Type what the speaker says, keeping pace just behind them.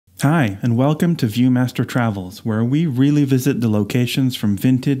Hi, and welcome to Viewmaster Travels, where we really visit the locations from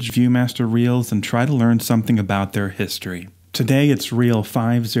vintage Viewmaster reels and try to learn something about their history. Today it's reel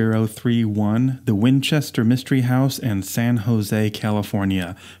 5031, the Winchester Mystery House in San Jose,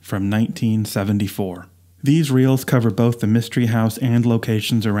 California, from 1974. These reels cover both the Mystery House and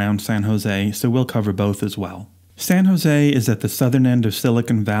locations around San Jose, so we'll cover both as well. San Jose is at the southern end of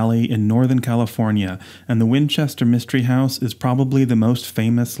Silicon Valley in Northern California, and the Winchester Mystery House is probably the most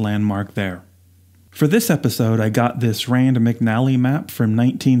famous landmark there. For this episode, I got this Rand McNally map from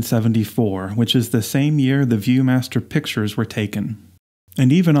 1974, which is the same year the Viewmaster pictures were taken.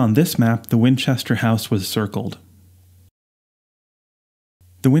 And even on this map, the Winchester House was circled.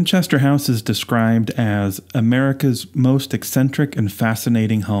 The Winchester House is described as America's most eccentric and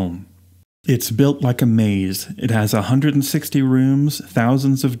fascinating home. It's built like a maze. It has 160 rooms,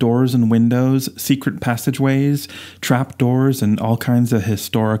 thousands of doors and windows, secret passageways, trapdoors, and all kinds of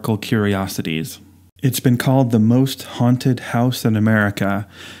historical curiosities. It's been called the most haunted house in America,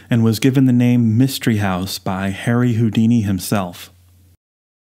 and was given the name Mystery House by Harry Houdini himself.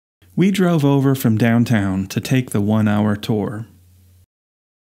 We drove over from downtown to take the 1-hour tour.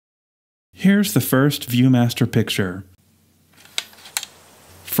 Here's the first Viewmaster picture.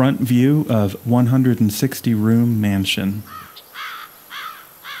 Front view of 160-room mansion.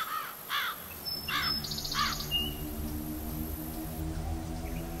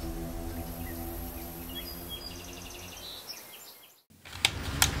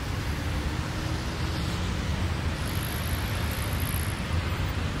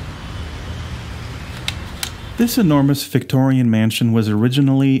 This enormous Victorian mansion was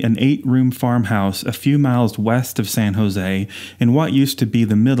originally an 8-room farmhouse a few miles west of San Jose in what used to be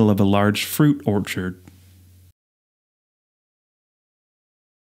the middle of a large fruit orchard.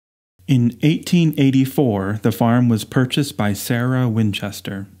 In 1884, the farm was purchased by Sarah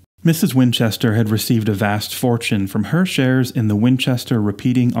Winchester. Mrs. Winchester had received a vast fortune from her shares in the Winchester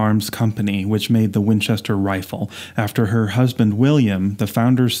Repeating Arms Company, which made the Winchester rifle, after her husband William, the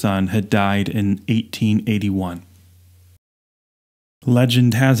founder's son, had died in 1881.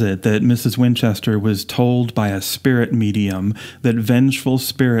 Legend has it that Mrs. Winchester was told by a spirit medium that vengeful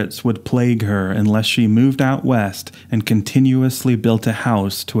spirits would plague her unless she moved out west and continuously built a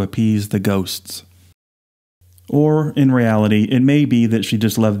house to appease the ghosts. Or, in reality, it may be that she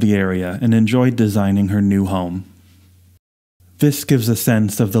just loved the area and enjoyed designing her new home. This gives a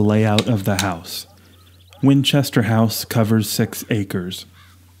sense of the layout of the house. Winchester House covers 6 acres.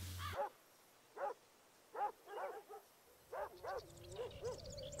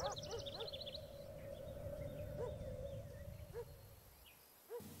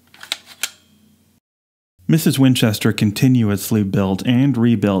 Mrs. Winchester continuously built and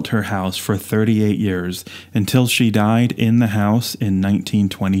rebuilt her house for 38 years, until she died in the house in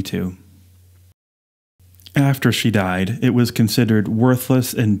 1922. After she died, it was considered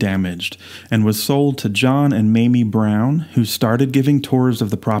worthless and damaged, and was sold to John and Mamie Brown, who started giving tours of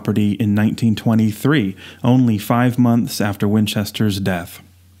the property in 1923, only 5 months after Winchester's death.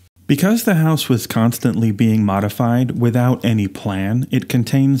 Because the house was constantly being modified without any plan, it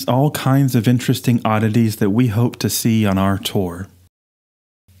contains all kinds of interesting oddities that we hope to see on our tour.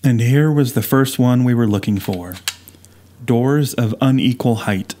 And here was the first one we were looking for. Doors of unequal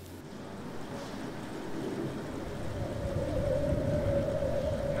height.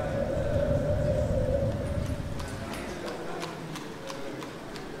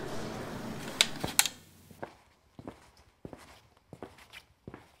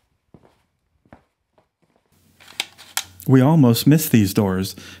 We almost missed these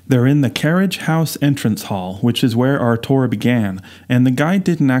doors. They're in the carriage house entrance hall, which is where our tour began, and the guide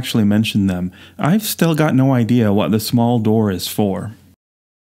didn't actually mention them. I've still got no idea what the small door is for.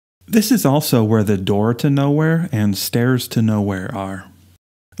 This is also where the door to nowhere and stairs to nowhere are.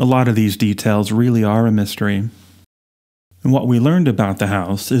 A lot of these details really are a mystery. And what we learned about the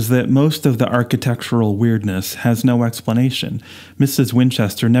house is that most of the architectural weirdness has no explanation. Mrs.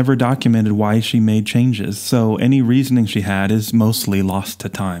 Winchester never documented why she made changes, so any reasoning she had is mostly lost to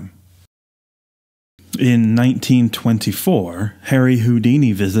time. In 1924, Harry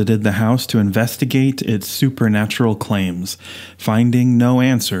Houdini visited the house to investigate its supernatural claims. Finding no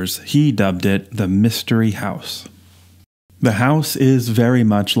answers, he dubbed it the Mystery House. The house is very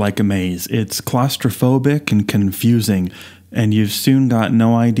much like a maze. It's claustrophobic and confusing, and you've soon got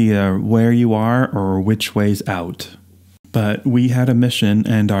no idea where you are or which way's out. But we had a mission,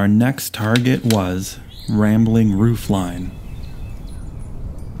 and our next target was Rambling Roofline.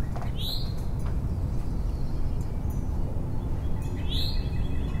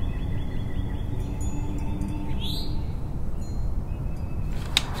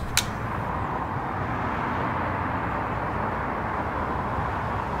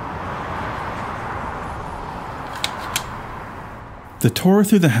 The tour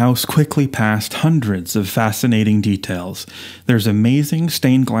through the house quickly passed hundreds of fascinating details. There's amazing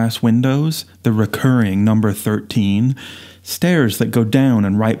stained glass windows, the recurring number 13, stairs that go down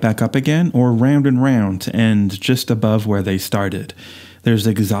and right back up again, or round and round to end just above where they started. There's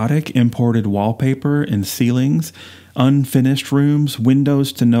exotic imported wallpaper and ceilings, unfinished rooms,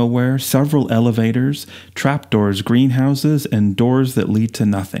 windows to nowhere, several elevators, trapdoors, greenhouses, and doors that lead to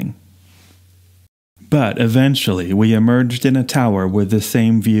nothing. But eventually, we emerged in a tower with the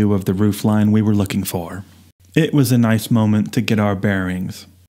same view of the roofline we were looking for. It was a nice moment to get our bearings.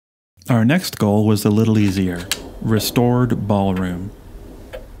 Our next goal was a little easier: restored ballroom.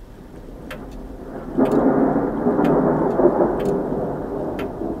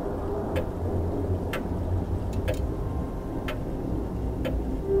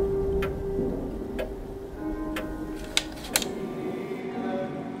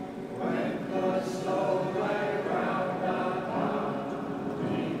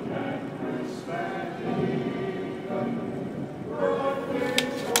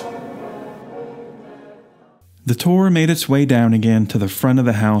 The tour made its way down again to the front of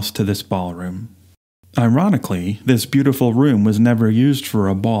the house to this ballroom. Ironically, this beautiful room was never used for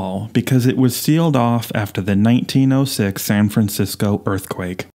a ball because it was sealed off after the 1906 San Francisco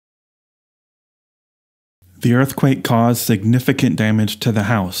earthquake. The earthquake caused significant damage to the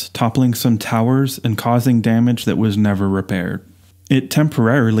house, toppling some towers and causing damage that was never repaired. It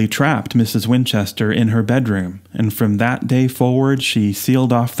temporarily trapped Mrs. Winchester in her bedroom, and from that day forward she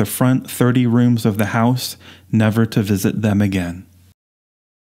sealed off the front 30 rooms of the house, never to visit them again.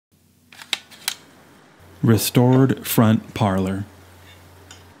 Restored front parlor.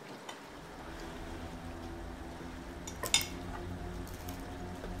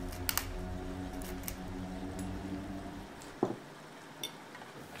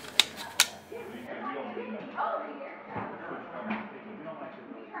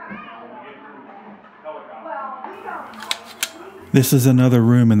 This is another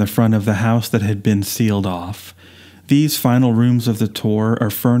room in the front of the house that had been sealed off. These final rooms of the tour are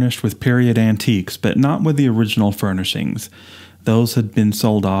furnished with period antiques, but not with the original furnishings. Those had been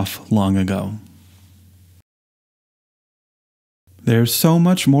sold off long ago. There's so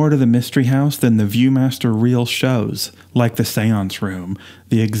much more to the Mystery House than the Viewmaster reel shows, like the seance room,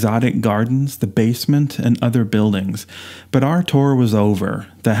 the exotic gardens, the basement, and other buildings. But our tour was over.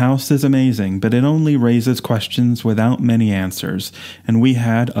 The house is amazing, but it only raises questions without many answers, and we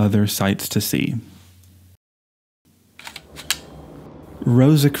had other sights to see.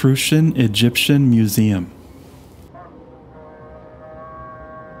 Rosicrucian Egyptian Museum.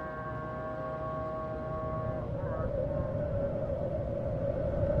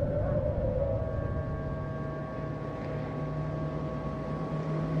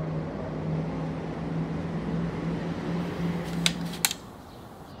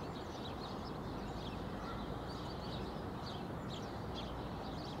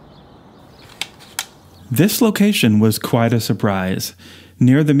 This location was quite a surprise.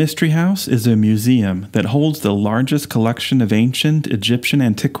 Near the Mystery House is a museum that holds the largest collection of ancient Egyptian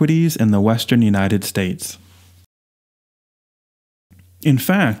antiquities in the western United States. In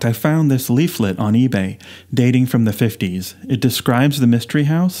fact, I found this leaflet on eBay, dating from the 50s. It describes the Mystery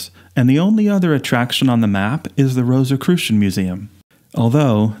House, and the only other attraction on the map is the Rosicrucian Museum.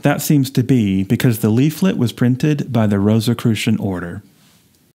 Although, that seems to be because the leaflet was printed by the Rosicrucian Order.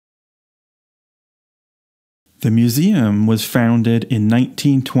 The museum was founded in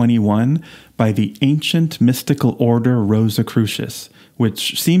 1921 by the ancient mystical order Rosicrucius,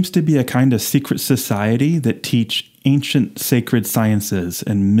 which seems to be a kind of secret society that teach ancient sacred sciences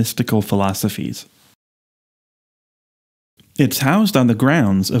and mystical philosophies. It's housed on the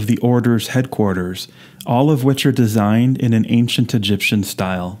grounds of the order's headquarters, all of which are designed in an ancient Egyptian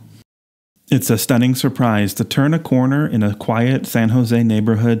style. It's a stunning surprise to turn a corner in a quiet San Jose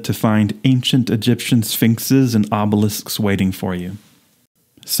neighborhood to find ancient Egyptian sphinxes and obelisks waiting for you.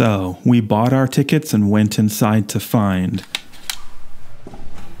 So, we bought our tickets and went inside to find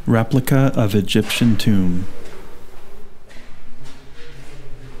replica of Egyptian tomb.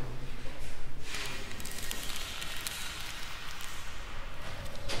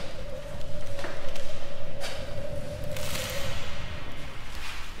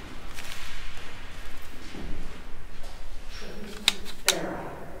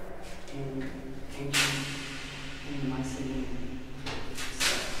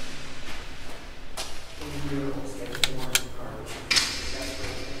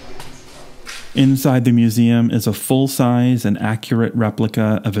 Inside the museum is a full-size and accurate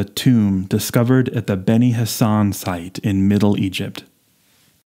replica of a tomb discovered at the Beni Hassan site in Middle Egypt.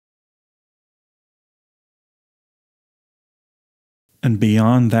 And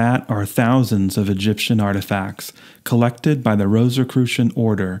beyond that are thousands of Egyptian artifacts, collected by the Rosicrucian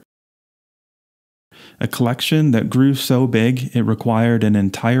order, a collection that grew so big it required an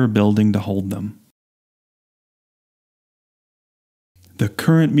entire building to hold them. The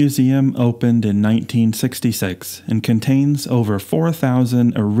current museum opened in 1966 and contains over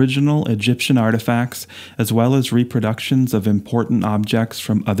 4,000 original Egyptian artifacts as well as reproductions of important objects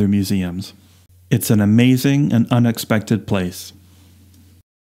from other museums. It's an amazing and unexpected place.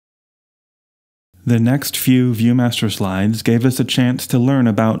 The next few Viewmaster slides gave us a chance to learn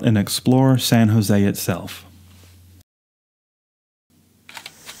about and explore San Jose itself.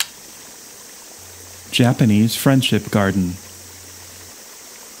 Japanese Friendship Garden.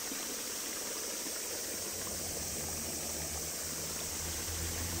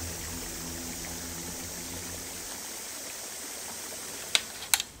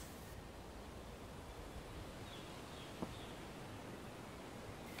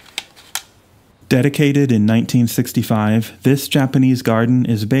 Dedicated in 1965, this Japanese garden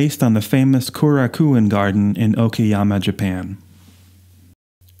is based on the famous Korakuen Garden in Okayama, Japan.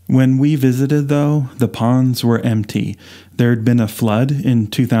 When we visited, though, the ponds were empty. There had been a flood in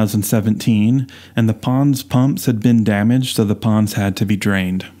 2017, and the pond's pumps had been damaged, so the ponds had to be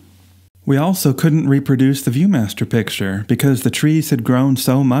drained. We also couldn't reproduce the Viewmaster picture because the trees had grown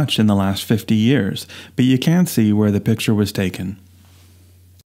so much in the last 50 years, but you can see where the picture was taken.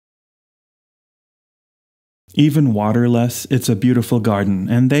 Even waterless, it's a beautiful garden,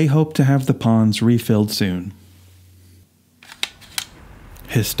 and they hope to have the ponds refilled soon.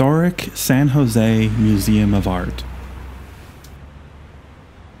 Historic San Jose Museum of Art.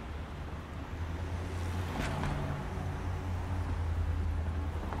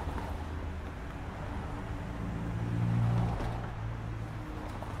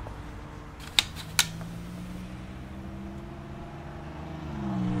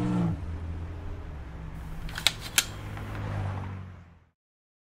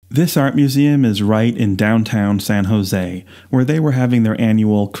 This art museum is right in downtown San Jose, where they were having their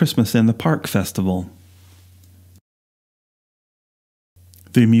annual Christmas in the Park festival.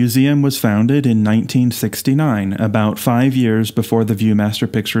 The museum was founded in 1969, about 5 years before the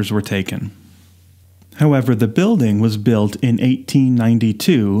Viewmaster pictures were taken. However, the building was built in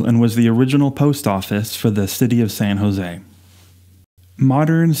 1892 and was the original post office for the city of San Jose.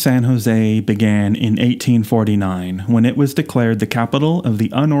 Modern San Jose began in 1849, when it was declared the capital of the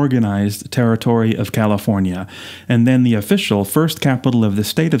unorganized territory of California, and then the official first capital of the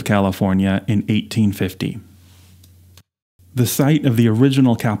state of California in 1850. The site of the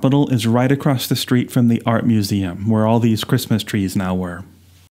original capital is right across the street from the art museum, where all these Christmas trees now were.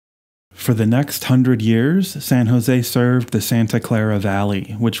 For the next 100 years, San Jose served the Santa Clara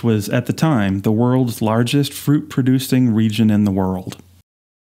Valley, which was, at the time, the world's largest fruit-producing region in the world.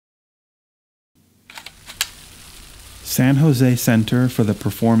 San Jose Center for the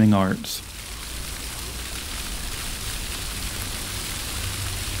Performing Arts.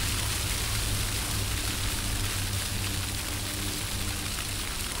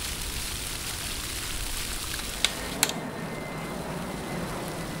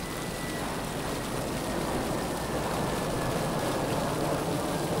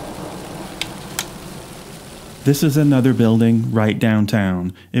 This is another building right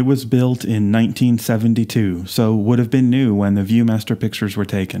downtown. It was built in 1972, so would have been new when the Viewmaster pictures were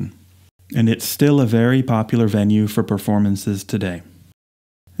taken. And it's still a very popular venue for performances today.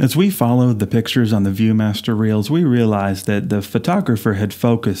 As we followed the pictures on the Viewmaster reels, we realized that the photographer had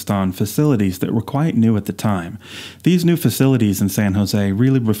focused on facilities that were quite new at the time. These new facilities in San Jose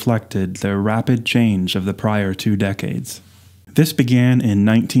really reflected the rapid change of the prior 2 decades. This began in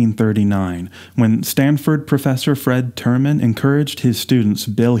 1939, when Stanford professor Fred Terman encouraged his students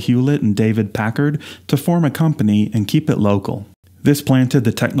Bill Hewlett and David Packard to form a company and keep it local. This planted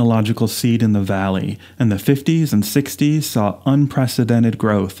the technological seed in the valley, and the 50s and 60s saw unprecedented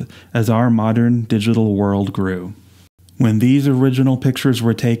growth as our modern digital world grew. When these original pictures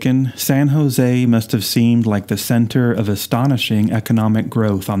were taken, San Jose must have seemed like the center of astonishing economic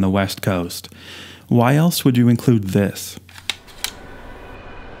growth on the West Coast. Why else would you include this?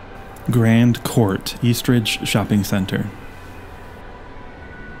 Grand Court, Eastridge Shopping Center.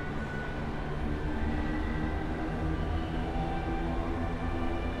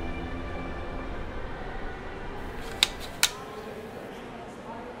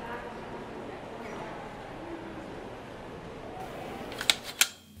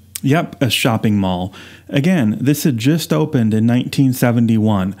 Yep, a shopping mall. Again, this had just opened in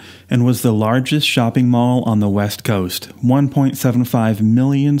 1971 and was the largest shopping mall on the West Coast, 1.75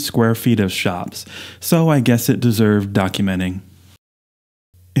 million square feet of shops, so I guess it deserved documenting.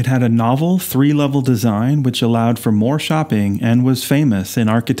 It had a novel 3-level design which allowed for more shopping and was famous in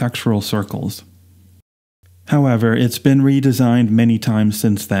architectural circles. However, it's been redesigned many times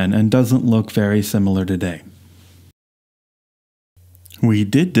since then and doesn't look very similar today. We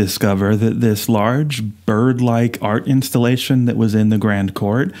did discover that this large, bird-like art installation that was in the Grand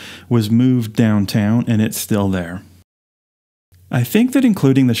Court was moved downtown and it's still there. I think that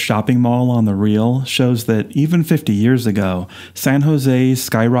including the shopping mall on the reel shows that even 50 years ago, San Jose's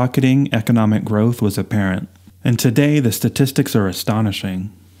skyrocketing economic growth was apparent, and today the statistics are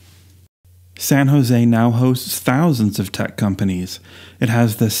astonishing. San Jose now hosts thousands of tech companies. It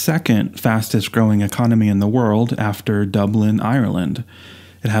has the second fastest growing economy in the world after Dublin, Ireland.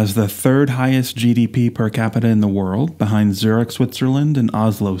 It has the third highest GDP per capita in the world, behind Zurich, Switzerland and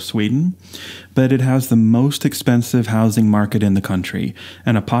Oslo, Sweden. But it has the most expensive housing market in the country,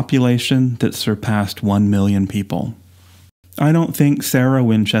 and a population that surpassed 1 million people. I don't think Sarah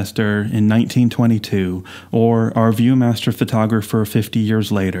Winchester in 1922 or our Viewmaster photographer 50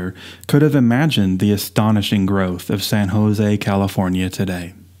 years later could have imagined the astonishing growth of San Jose, California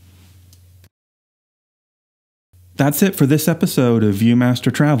today. That's it for this episode of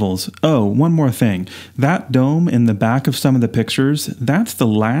Viewmaster Travels. Oh, one more thing. That dome in the back of some of the pictures, that's the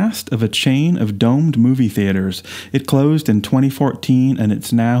last of a chain of domed movie theaters. It closed in 2014 and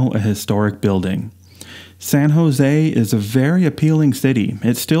it's now a historic building. San Jose is a very appealing city.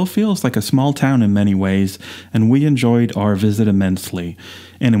 It still feels like a small town in many ways, and we enjoyed our visit immensely.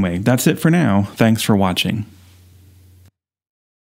 Anyway, that's it for now. Thanks for watching.